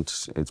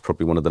department, it's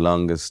probably one of the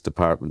longest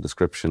department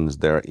descriptions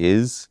there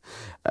is.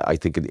 I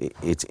think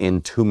it's in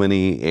too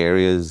many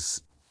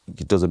areas.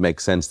 Does it make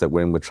sense that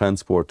we're in with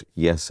transport?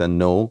 Yes and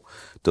no.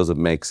 Does it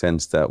make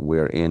sense that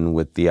we're in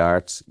with the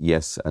arts?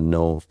 Yes and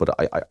no. But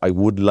I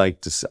would like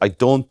to. I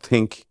don't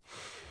think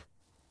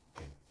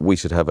we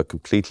should have a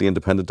completely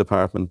independent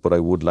department, but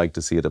I would like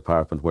to see a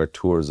department where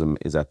tourism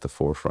is at the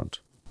forefront.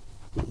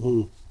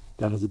 Mm-hmm.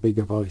 That has a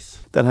bigger voice.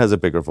 That has a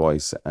bigger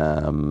voice,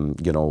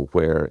 you know,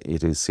 where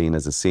it is seen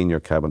as a senior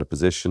cabinet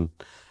position,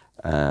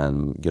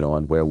 you know,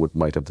 and where it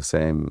might have the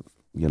same,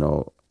 you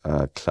know,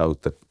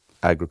 clout that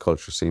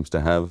agriculture seems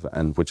to have,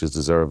 and which is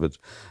deserved.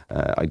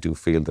 I do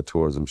feel that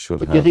tourism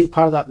should have. Do you think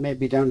part of that may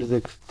be down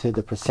to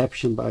the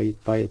perception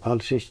by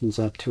politicians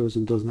that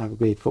tourism doesn't have a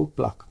great vote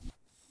block?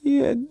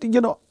 Yeah, you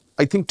know,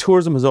 I think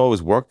tourism has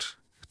always worked.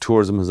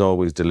 Tourism has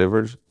always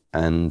delivered,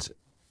 and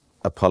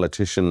a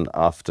politician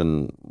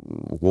often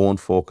won't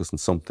focus on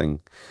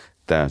something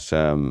that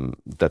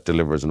that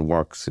delivers and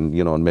works, and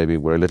you know, and maybe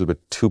we're a little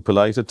bit too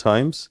polite at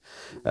times.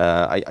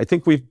 I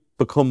think we've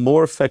become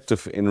more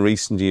effective in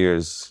recent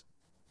years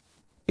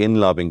in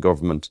lobbying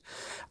government,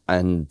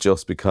 and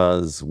just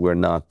because we're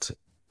not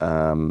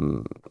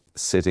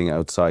sitting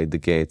outside the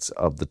gates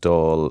of the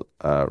Dáil,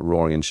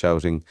 roaring and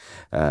shouting,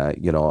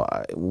 you know,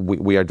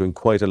 we are doing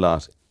quite a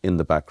lot in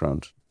the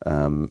background,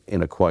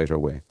 in a quieter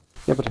way.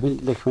 Yeah, but I mean,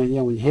 like when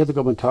you hear the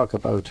government talk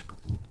about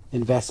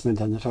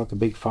investment, and they talk of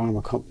big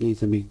pharma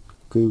companies and big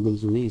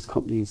Googles and these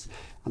companies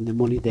and the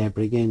money they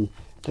bring in,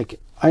 like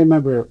I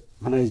remember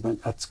when I was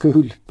at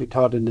school, we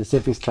taught in the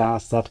civics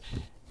class that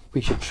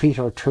we should treat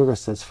our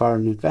tourists as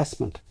foreign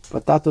investment,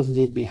 but that doesn't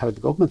seem to be how the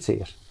government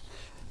see it.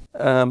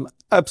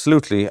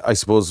 Absolutely, I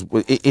suppose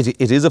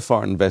it is a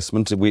foreign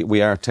investment.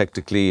 We are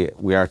technically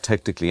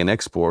an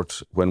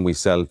export when we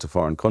sell to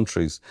foreign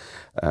countries.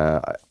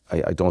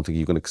 I don't think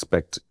you can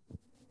expect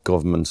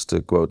governments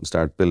to go out and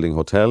start building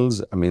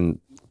hotels. I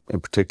mean, in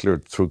particular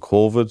through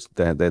COVID,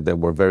 they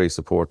were very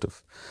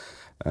supportive.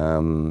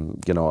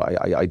 You know,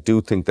 I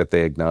do think that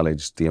they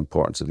acknowledged the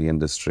importance of the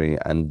industry,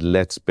 and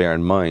let's bear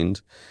in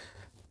mind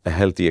a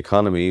healthy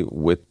economy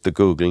with the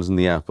Googles and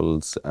the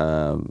Apples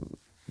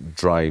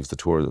drives the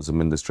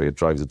tourism industry. It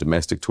drives the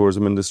domestic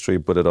tourism industry,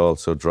 but it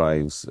also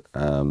drives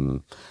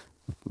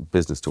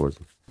business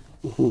tourism.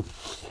 Mm-hmm.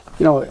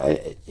 You know,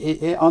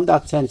 on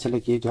that sense,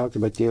 like you talked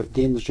about the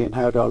industry and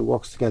how it all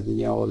works together, and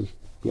you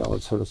all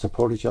sort of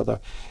support each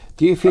other.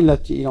 Do you feel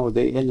that, you know,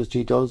 the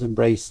industry does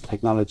embrace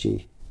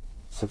technology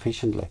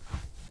sufficiently?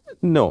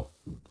 No,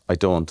 I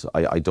don't.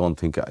 I don't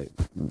think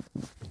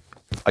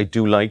I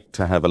do like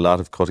to have a lot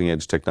of cutting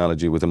edge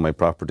technology within my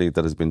property.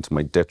 That has been to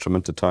my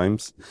detriment at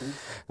times.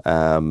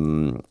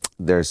 Mm-hmm.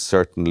 There's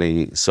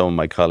certainly some of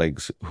my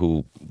colleagues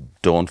who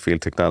don't feel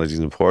technology is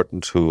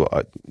important, who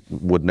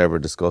would never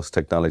discuss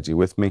technology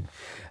with me.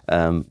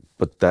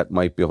 But that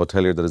might be a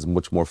hotelier that is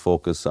much more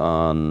focused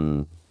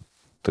on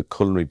the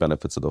culinary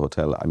benefits of the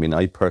hotel. I mean,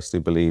 I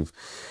personally believe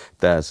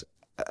that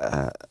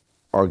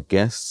our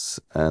guests,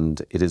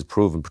 and it is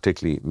proven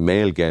particularly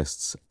male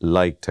guests,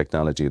 like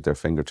technology at their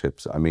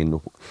fingertips. I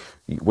mean,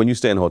 when you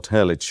stay in a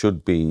hotel, it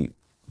should be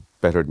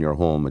better than your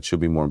home. It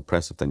should be more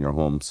impressive than your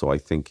home. So I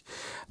think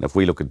if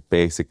we look at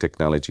basic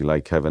technology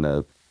like having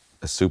a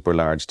super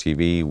large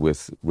TV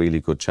with really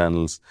good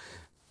channels,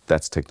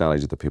 that's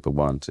technology that people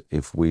want.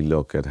 If we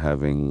look at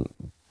having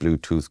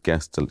Bluetooth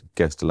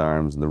guest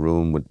alarms in the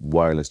room with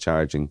wireless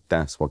charging,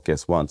 that's what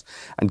guests want.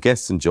 And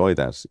guests enjoy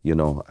that, you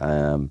know.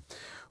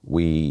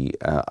 We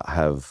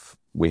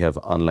have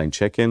online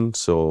check-in,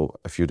 so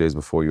a few days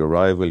before your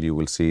arrival, you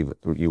will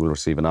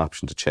receive an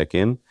option to check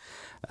in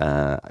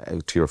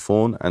to your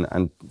phone,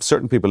 and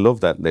certain people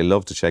love that. They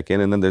love to check in,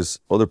 and then there's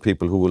other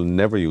people who will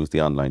never use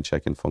the online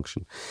check-in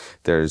function.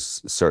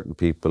 There's certain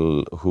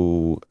people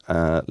who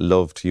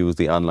love to use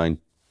the online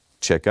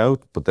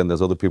check-out, but then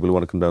there's other people who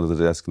want to come down to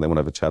the desk and they want to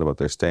have a chat about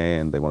their stay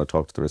and they want to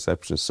talk to the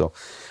receptionist. So,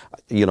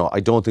 you know, I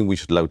don't think we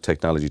should allow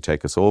technology to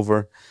take us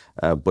over,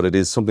 but it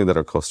is something that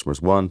our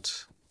customers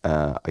want.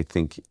 I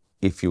think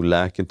if you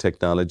lack in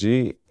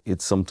technology,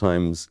 it's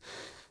sometimes,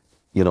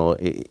 you know,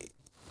 it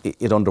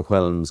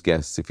underwhelms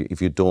guests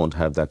if you don't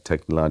have those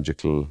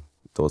technological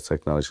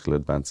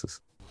advances.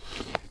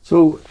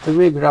 So to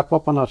maybe wrap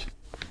up on it,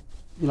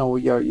 you know,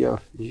 you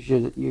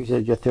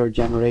said you're third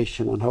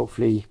generation, and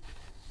hopefully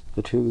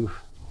the two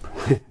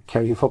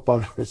Kerry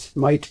footballers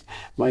might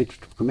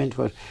come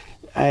into it.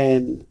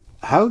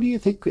 How do you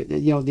think,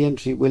 you know, the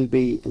industry will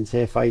be in,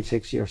 say,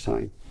 5-6 years'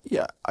 time?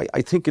 Yeah,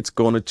 I think it's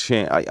going to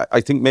change.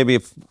 I think maybe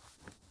if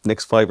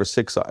next 5 or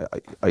 6,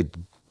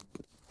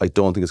 I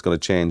don't think it's going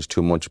to change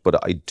too much, but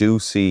I do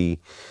see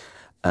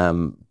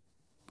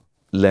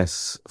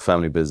less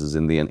family business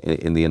in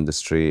the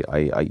industry.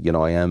 I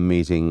am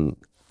meeting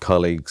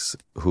colleagues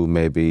who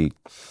maybe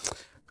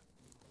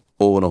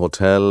own a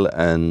hotel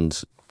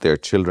and their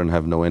children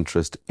have no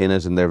interest in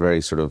it, and they're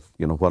very sort of,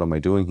 what am I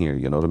doing here?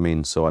 You know what I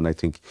mean? So, and I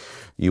think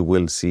you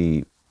will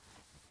see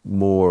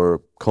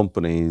more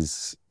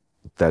companies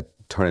that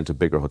turn into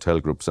bigger hotel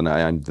groups, and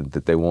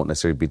that they won't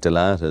necessarily be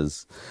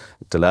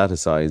Dalata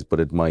size, but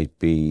it might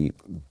be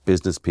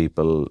business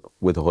people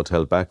with a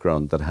hotel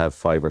background that have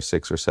 5 or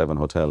 6 or 7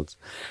 hotels.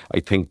 I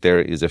think there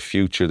is a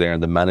future there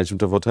in the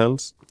management of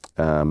hotels.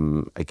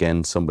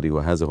 Again, somebody who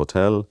has a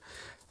hotel,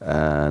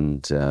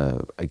 and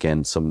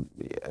again, some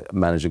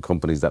managing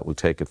companies that will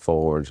take it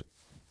forward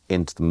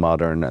into the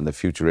modern and the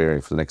future area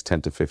for the next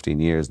 10 to 15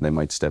 years, and they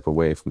might step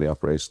away from the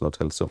operational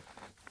hotel. So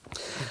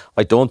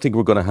I don't think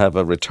we're going to have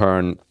a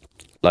return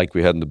like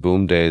we had in the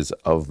boom days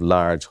of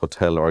large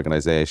hotel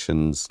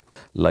organisations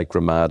like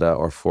Ramada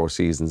or Four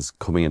Seasons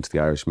coming into the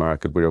Irish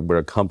market. We're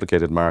a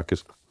complicated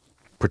market,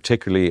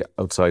 particularly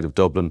outside of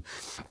Dublin.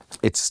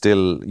 It's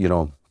still,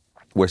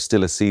 we're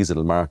still a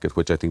seasonal market,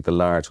 which I think the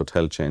large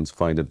hotel chains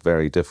find it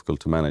very difficult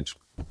to manage.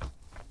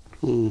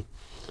 But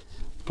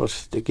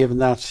given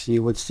that,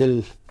 you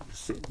still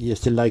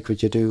like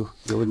what you do.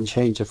 You wouldn't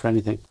change it for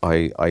anything.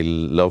 I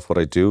love what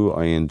I do.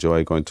 I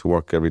enjoy going to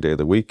work every day of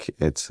the week.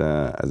 It's,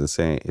 as I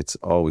say, it's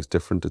always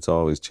different. It's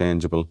always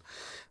changeable.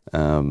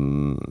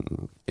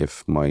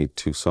 If my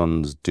 2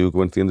 sons do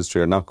go into the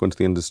industry or not go into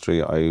the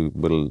industry, I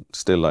will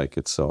still like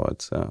it. So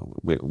it's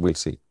we'll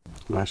see.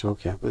 Right,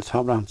 okay. Well,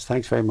 Tom Randles,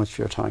 thanks very much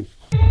for your time.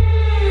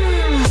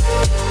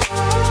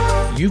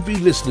 You've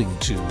been listening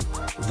to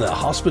the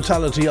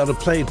Hospitality on a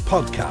Plate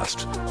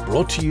podcast,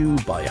 brought to you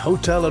by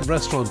Hotel and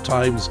Restaurant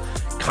Times,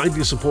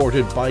 kindly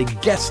supported by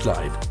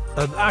Guestline,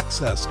 an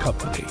access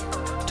company,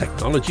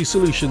 technology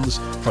solutions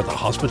for the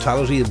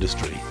hospitality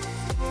industry.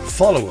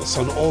 Follow us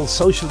on all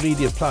social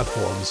media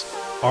platforms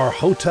or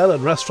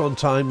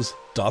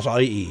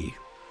hotelandrestauranttimes.ie.